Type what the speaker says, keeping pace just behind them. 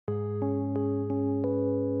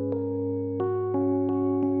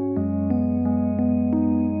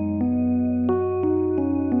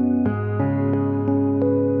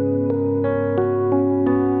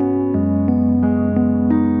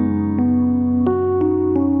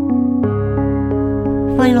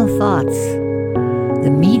final thoughts.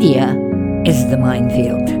 The media is the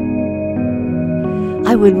minefield.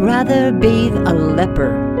 I would rather bathe a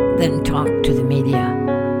leper than talk to the media.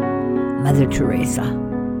 Mother Theresa.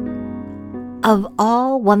 Of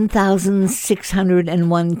all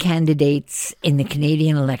 1,601 candidates in the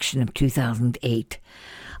Canadian election of 2008,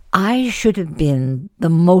 I should have been the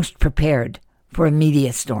most prepared for a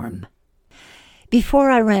media storm.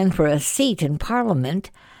 Before I ran for a seat in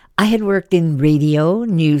Parliament, I had worked in radio,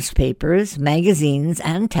 newspapers, magazines,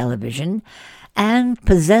 and television, and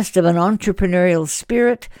possessed of an entrepreneurial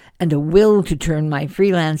spirit and a will to turn my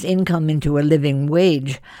freelance income into a living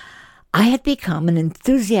wage, I had become an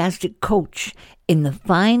enthusiastic coach in the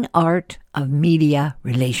fine art of media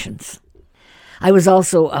relations. I was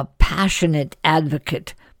also a passionate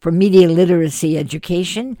advocate for media literacy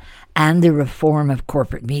education and the reform of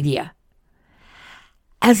corporate media.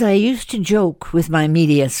 As I used to joke with my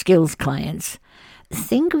media skills clients,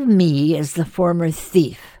 think of me as the former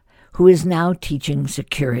thief who is now teaching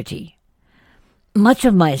security. Much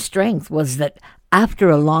of my strength was that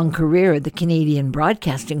after a long career at the Canadian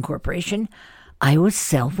Broadcasting Corporation, I was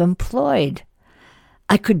self-employed.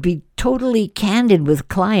 I could be totally candid with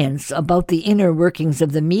clients about the inner workings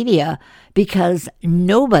of the media because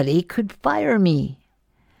nobody could fire me.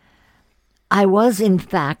 I was, in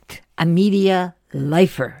fact, a media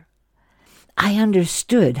lifer. I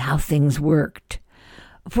understood how things worked.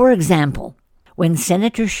 For example, when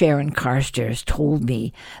Senator Sharon Carstairs told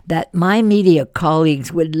me that my media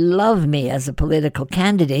colleagues would love me as a political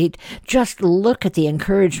candidate, just look at the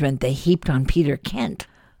encouragement they heaped on Peter Kent,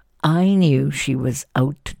 I knew she was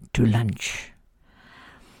out to lunch.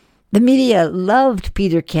 The media loved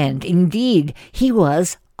Peter Kent. Indeed, he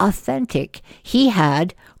was authentic. He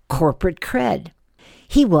had corporate cred.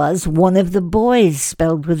 He was one of the boys,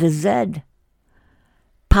 spelled with a Z.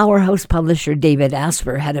 Powerhouse publisher David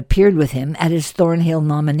Asper had appeared with him at his Thornhill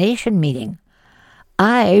nomination meeting.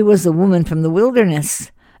 I was a woman from the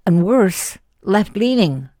wilderness, and worse,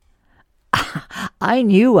 left-leaning. I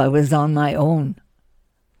knew I was on my own.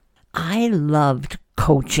 I loved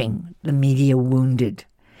coaching the media wounded,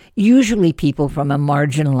 usually people from a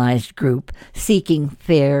marginalized group seeking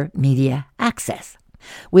fair media access.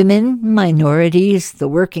 Women, minorities, the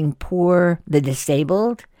working poor, the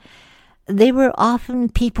disabled. They were often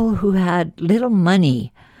people who had little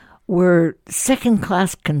money, were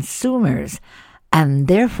second-class consumers, and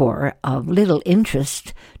therefore of little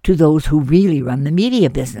interest to those who really run the media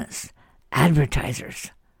business, advertisers.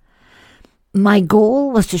 My goal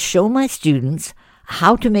was to show my students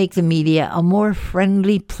how to make the media a more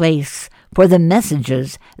friendly place for the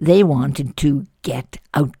messages they wanted to get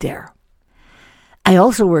out there. I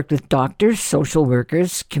also worked with doctors, social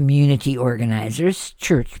workers, community organizers,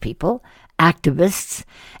 church people, activists,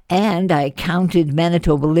 and I counted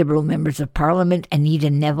Manitoba Liberal members of Parliament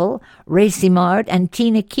Anita Neville, Ray Simard, and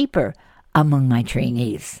Tina Keeper among my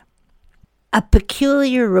trainees. A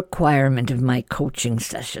peculiar requirement of my coaching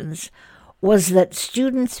sessions was that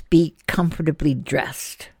students be comfortably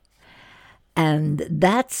dressed. And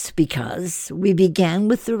that's because we began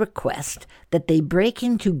with the request that they break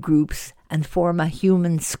into groups and form a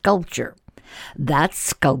human sculpture. That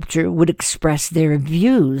sculpture would express their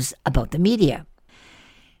views about the media.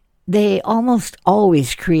 They almost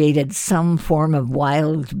always created some form of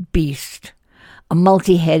wild beast, a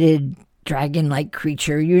multi-headed, dragon-like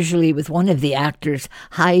creature, usually with one of the actors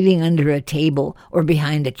hiding under a table or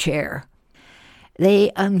behind a chair.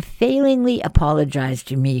 They unfailingly apologized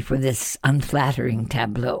to me for this unflattering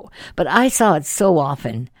tableau, but I saw it so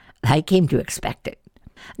often that I came to expect it.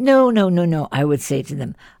 No, I would say to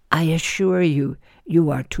them, I assure you,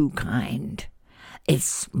 you are too kind.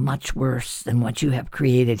 It's much worse than what you have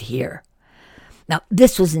created here. Now,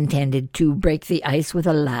 this was intended to break the ice with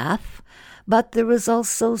a laugh, but there was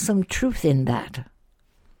also some truth in that.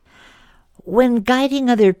 When guiding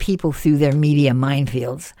other people through their media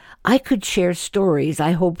minefields, I could share stories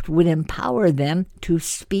I hoped would empower them to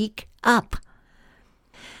speak up.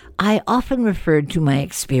 I often referred to my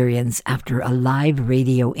experience after a live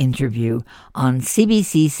radio interview on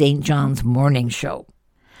CBC St. John's morning show.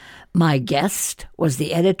 My guest was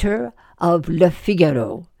the editor of Le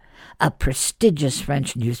Figaro, a prestigious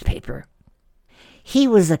French newspaper. He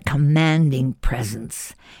was a commanding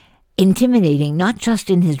presence, intimidating not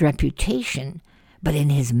just in his reputation, but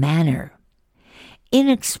in his manner.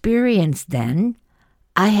 Inexperienced then,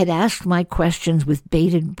 I had asked my questions with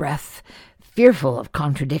bated breath, fearful of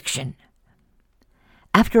contradiction.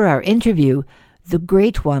 After our interview, the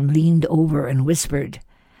Great One leaned over and whispered,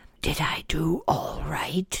 "Did I do all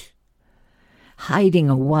right?" Hiding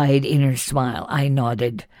a wide inner smile, I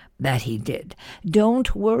nodded that he did.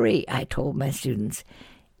 "Don't worry," I told my students.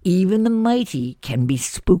 "Even the mighty can be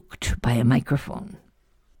spooked by a microphone."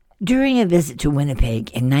 During a visit to Winnipeg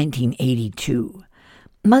in 1982,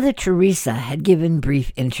 Mother Theresa had given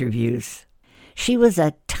brief interviews. She was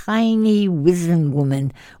a tiny, wizened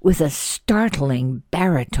woman with a startling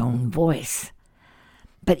baritone voice.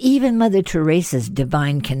 But even Mother Teresa's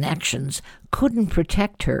divine connections couldn't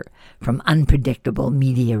protect her from unpredictable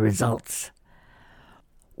media results.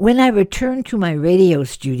 When I returned to my radio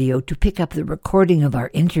studio to pick up the recording of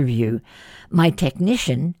our interview, my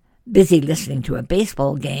technician, busy listening to a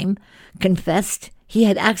baseball game, confessed he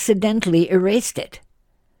had accidentally erased it.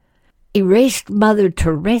 Erased Mother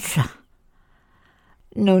Teresa.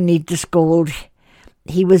 No need to scold.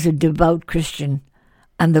 He was a devout Christian,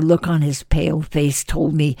 and the look on his pale face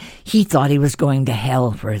told me he thought he was going to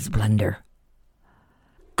hell for his blunder.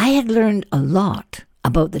 I had learned a lot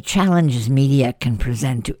about the challenges media can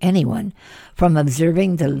present to anyone from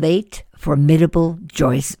observing the late, formidable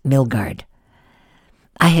Joyce Milgaard.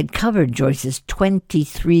 I had covered Joyce's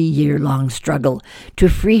 23-year-long struggle to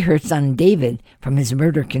free her son David from his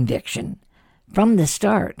murder conviction from the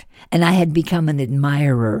start, and I had become an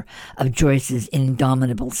admirer of Joyce's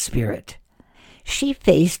indomitable spirit. She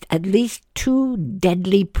faced at least 2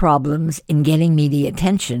 deadly problems in getting media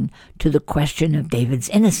attention to the question of David's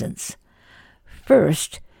innocence.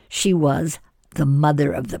 First, she was the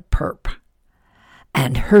mother of the perp,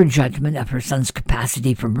 and her judgment of her son's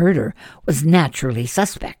capacity for murder was naturally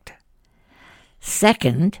suspect.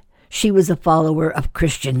 Second, she was a follower of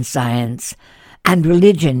Christian Science, and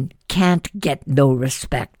religion can't get no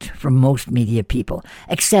respect from most media people,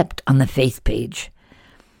 except on the faith page.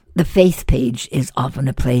 The faith page is often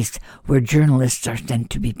a place where journalists are sent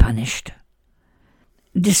to be punished.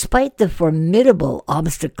 Despite the formidable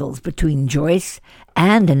obstacles between Joyce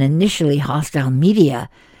and an initially hostile media,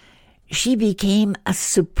 she became a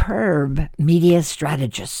superb media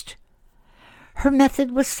strategist. Her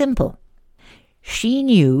method was simple. She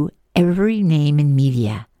knew every name in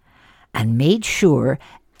media and made sure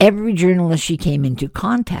every journalist she came into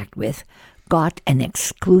contact with got an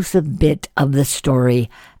exclusive bit of the story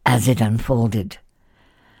as it unfolded.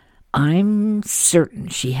 I'm certain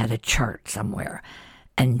she had a chart somewhere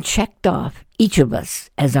and checked off each of us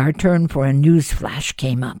as our turn for a news flash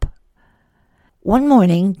came up. One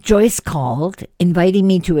morning, Joyce called, inviting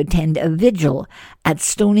me to attend a vigil at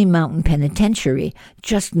Stony Mountain Penitentiary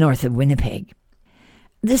just north of Winnipeg.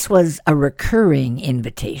 This was a recurring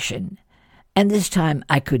invitation, and this time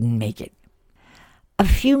I couldn't make it. A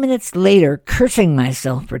few minutes later, cursing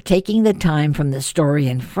myself for taking the time from the story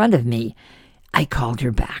in front of me, I called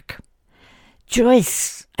her back.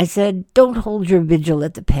 "Joyce," I said, "don't hold your vigil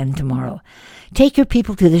at the Pen tomorrow. Take your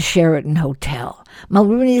people to the Sheraton Hotel.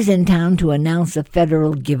 Mulrooney's in town to announce a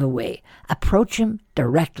federal giveaway. Approach him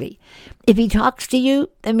directly. If he talks to you,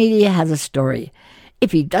 the media has a story.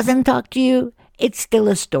 If he doesn't talk to you, it's still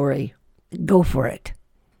a story. Go for it."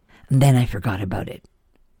 And then I forgot about it.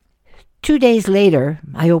 2 days later,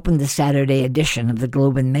 I opened the Saturday edition of the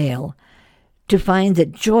Globe and Mail to find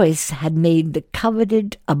that Joyce had made the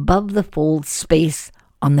coveted above-the-fold space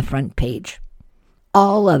on the front page.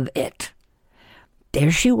 All of it.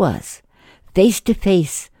 There she was, face to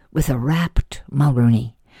face with a rapt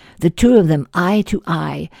Mulrooney, the two of them eye to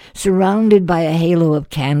eye, surrounded by a halo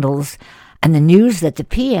of candles, and the news that the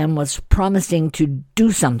PM was promising to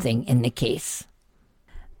do something in the case.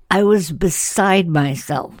 I was beside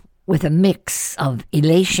myself with a mix of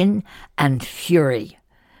elation and fury.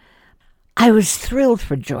 I was thrilled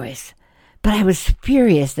for Joyce, but I was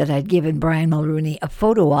furious that I'd given Brian Mulrooney a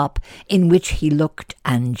photo op in which he looked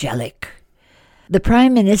angelic. The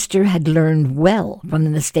Prime Minister had learned well from the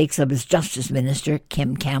mistakes of his Justice Minister,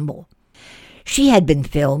 Kim Campbell. She had been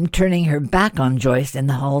filmed turning her back on Joyce in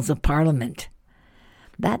the halls of Parliament.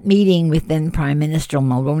 That meeting with then Prime Minister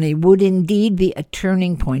Mulroney would indeed be a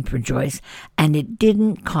turning point for Joyce, and it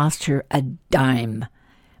didn't cost her a dime.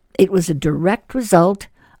 It was a direct result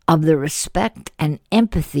of the respect and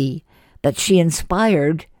empathy that she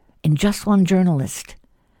inspired in just one journalist.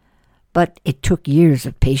 But it took years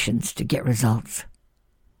of patience to get results.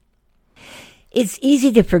 It's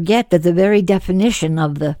easy to forget that the very definition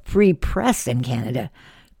of the free press in Canada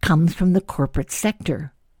comes from the corporate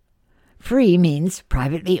sector. Free means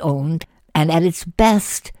privately owned and at its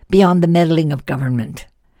best beyond the meddling of government.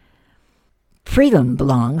 Freedom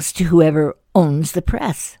belongs to whoever owns the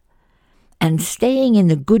press. And staying in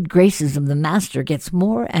the good graces of the master gets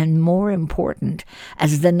more and more important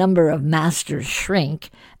as the number of masters shrink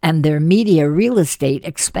and their media real estate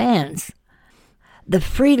expands. The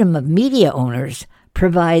freedom of media owners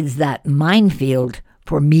provides that minefield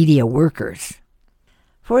for media workers.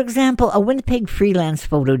 For example, a Winnipeg freelance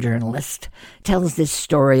photojournalist tells this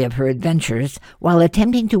story of her adventures while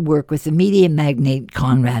attempting to work with the media magnate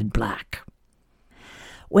Conrad Black.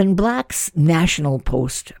 When Black's National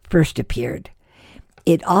Post first appeared,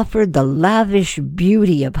 it offered the lavish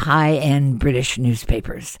beauty of high-end British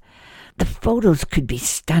newspapers. The photos could be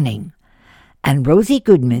stunning, and Rosie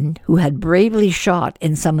Goodman, who had bravely shot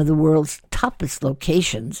in some of the world's toughest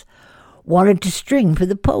locations, wanted to string for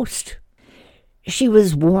the Post. She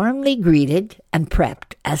was warmly greeted and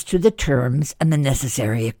prepped as to the terms and the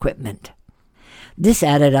necessary equipment. This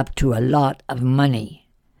added up to a lot of money.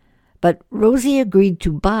 But Rosie agreed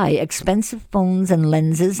to buy expensive phones and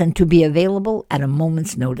lenses and to be available at a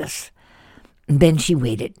moment's notice. Then she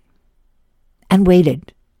waited. And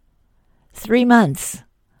waited. 3 months.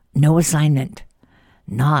 No assignment.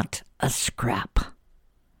 Not a scrap.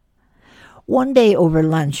 One day over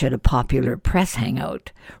lunch at a popular press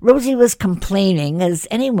hangout, Rosie was complaining, as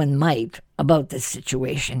anyone might, about this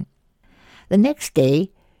situation. The next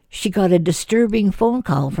day, she got a disturbing phone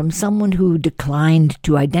call from someone who declined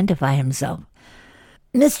to identify himself.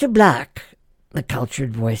 "Mr. Black," the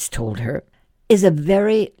cultured voice told her, "is a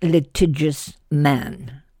very litigious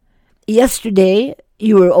man. Yesterday,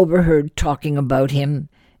 you were overheard talking about him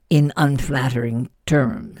in unflattering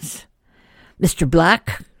terms. Mr.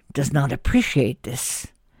 Black does not appreciate this.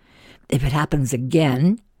 If it happens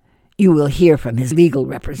again, you will hear from his legal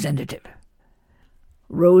representative."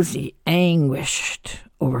 Rosie anguished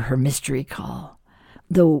over her mystery call,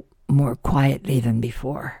 though more quietly than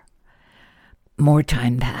before. More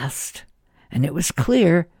time passed, and it was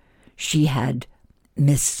clear she had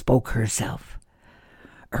misspoke herself.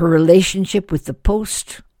 Her relationship with the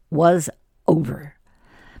Post was over.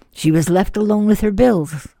 She was left alone with her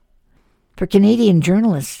bills. For Canadian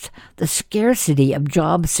journalists, the scarcity of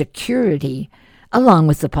job security, along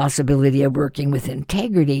with the possibility of working with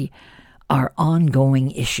integrity, are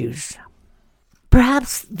ongoing issues.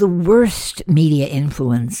 Perhaps the worst media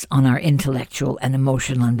influence on our intellectual and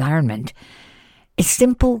emotional environment is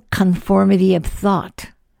simple conformity of thought.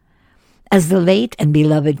 As the late and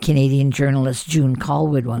beloved Canadian journalist June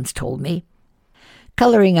Callwood once told me,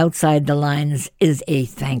 coloring outside the lines is a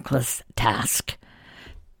thankless task.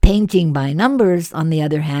 Painting by numbers, on the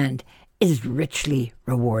other hand, is richly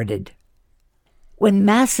rewarded. When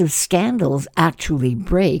massive scandals actually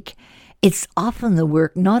break, it's often the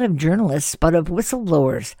work not of journalists but of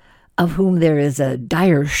whistleblowers, of whom there is a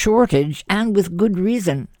dire shortage, and with good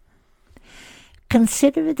reason.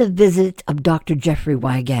 Consider the visit of Dr. Jeffrey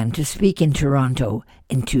Wigand to speak in Toronto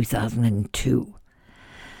in 2002.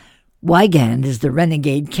 Wigand is the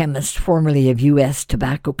renegade chemist formerly of U.S.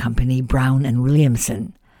 tobacco company Brown and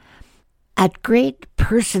Williamson. At great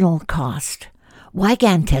personal cost,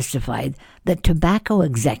 Wigand testified that tobacco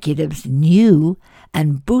executives knew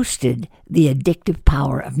and boosted the addictive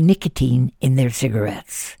power of nicotine in their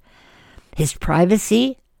cigarettes. His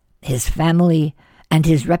privacy, his family, and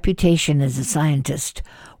his reputation as a scientist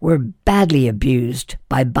were badly abused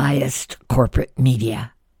by biased corporate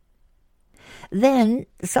media. Then,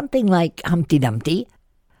 something like Humpty Dumpty,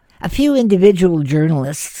 a few individual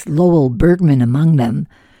journalists, Lowell Bergman among them,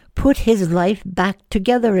 put his life back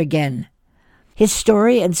together again. His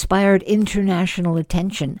story inspired international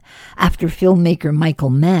attention after filmmaker Michael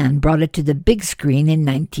Mann brought it to the big screen in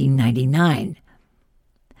 1999.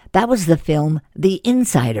 That was the film The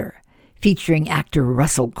Insider, featuring actor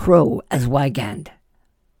Russell Crowe as Wigand.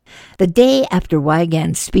 The day after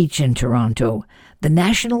Wigand's speech in Toronto, the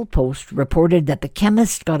National Post reported that the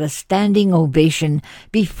chemist got a standing ovation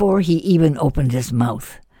before he even opened his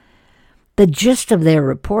mouth. The gist of their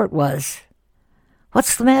report was,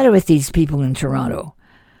 "What's the matter with these people in Toronto?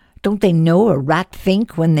 Don't they know a rat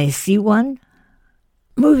fink when they see one?"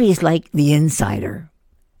 Movies like The Insider,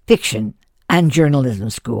 fiction, and journalism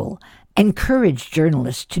school encourage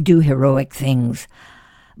journalists to do heroic things,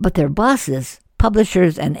 but their bosses,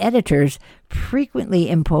 publishers, and editors frequently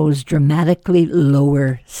impose dramatically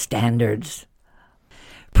lower standards.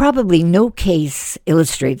 Probably no case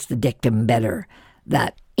illustrates the dictum better,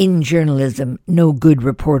 that in journalism no good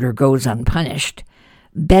reporter goes unpunished,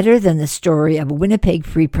 better than the story of Winnipeg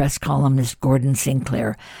Free Press columnist Gordon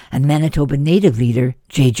Sinclair and Manitoba Native leader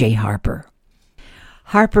J.J. Harper.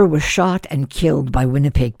 Harper was shot and killed by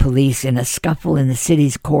Winnipeg police in a scuffle in the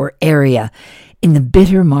city's core area in the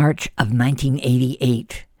bitter March of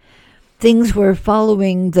 1988. Things were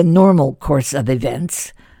following the normal course of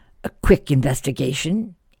events, a quick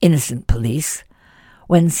investigation, innocent police,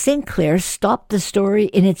 when Sinclair stopped the story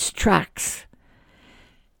in its tracks.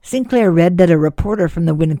 Sinclair read that a reporter from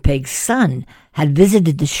the Winnipeg Sun had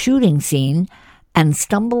visited the shooting scene and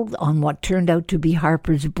stumbled on what turned out to be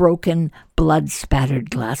Harper's broken, blood-spattered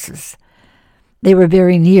glasses. They were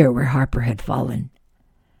very near where Harper had fallen.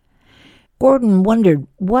 Gordon wondered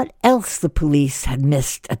what else the police had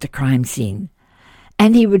missed at the crime scene,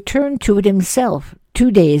 and he returned to it himself 2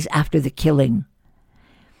 days after the killing.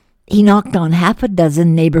 He knocked on half a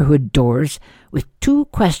dozen neighborhood doors with 2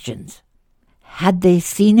 questions. Had they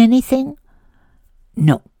seen anything?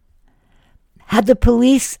 No. Had the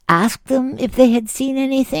police asked them if they had seen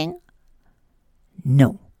anything?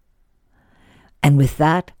 No. And with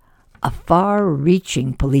that, a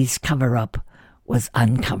far-reaching police cover-up was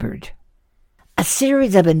uncovered. A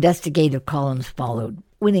series of investigative columns followed,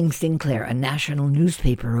 winning Sinclair a National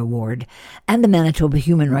Newspaper Award and the Manitoba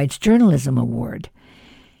Human Rights Journalism Award.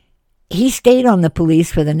 He stayed on the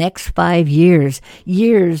police for the next 5 years,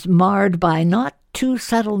 years marred by not too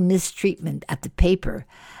subtle mistreatment at the paper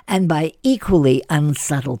and by equally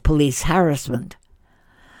unsubtle police harassment.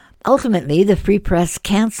 Ultimately, the Free Press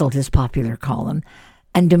cancelled his popular column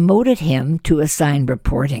and demoted him to assigned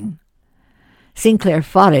reporting. Sinclair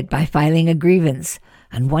fought it by filing a grievance,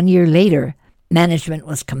 and 1 year later, management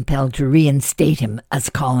was compelled to reinstate him as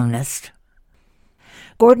columnist.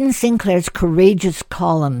 Gordon Sinclair's courageous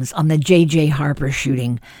columns on the J.J. Harper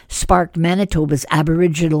shooting sparked Manitoba's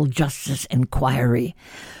Aboriginal Justice Inquiry,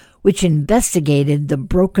 which investigated the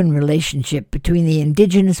broken relationship between the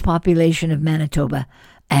Indigenous population of Manitoba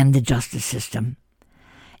and the justice system.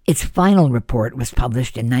 Its final report was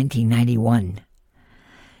published in 1991.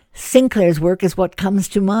 Sinclair's work is what comes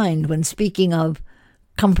to mind when speaking of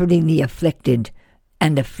comforting the afflicted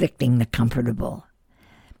and afflicting the comfortable.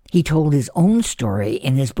 He told his own story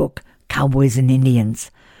in his book, Cowboys and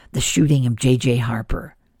Indians, The Shooting of J.J.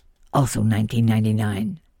 Harper, also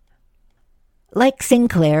 1999. Like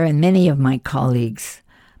Sinclair and many of my colleagues,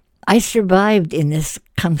 I survived in this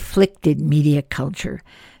conflicted media culture,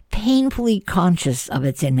 painfully conscious of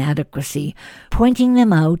its inadequacy, pointing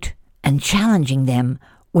them out and challenging them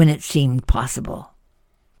when it seemed possible.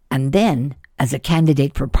 And then, as a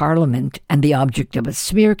candidate for Parliament and the object of a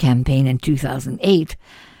smear campaign in 2008,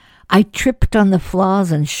 I tripped on the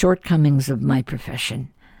flaws and shortcomings of my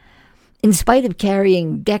profession. In spite of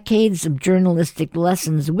carrying decades of journalistic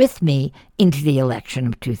lessons with me into the election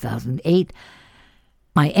of 2008,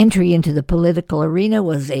 my entry into the political arena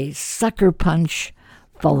was a sucker punch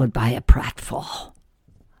followed by a pratfall.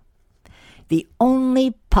 The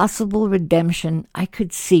only possible redemption I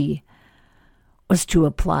could see was to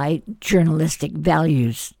apply journalistic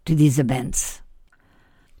values to these events.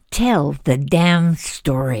 Tell the damn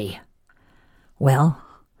story. Well,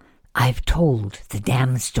 I've told the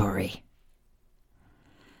damn story.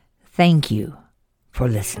 Thank you for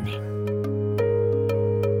listening.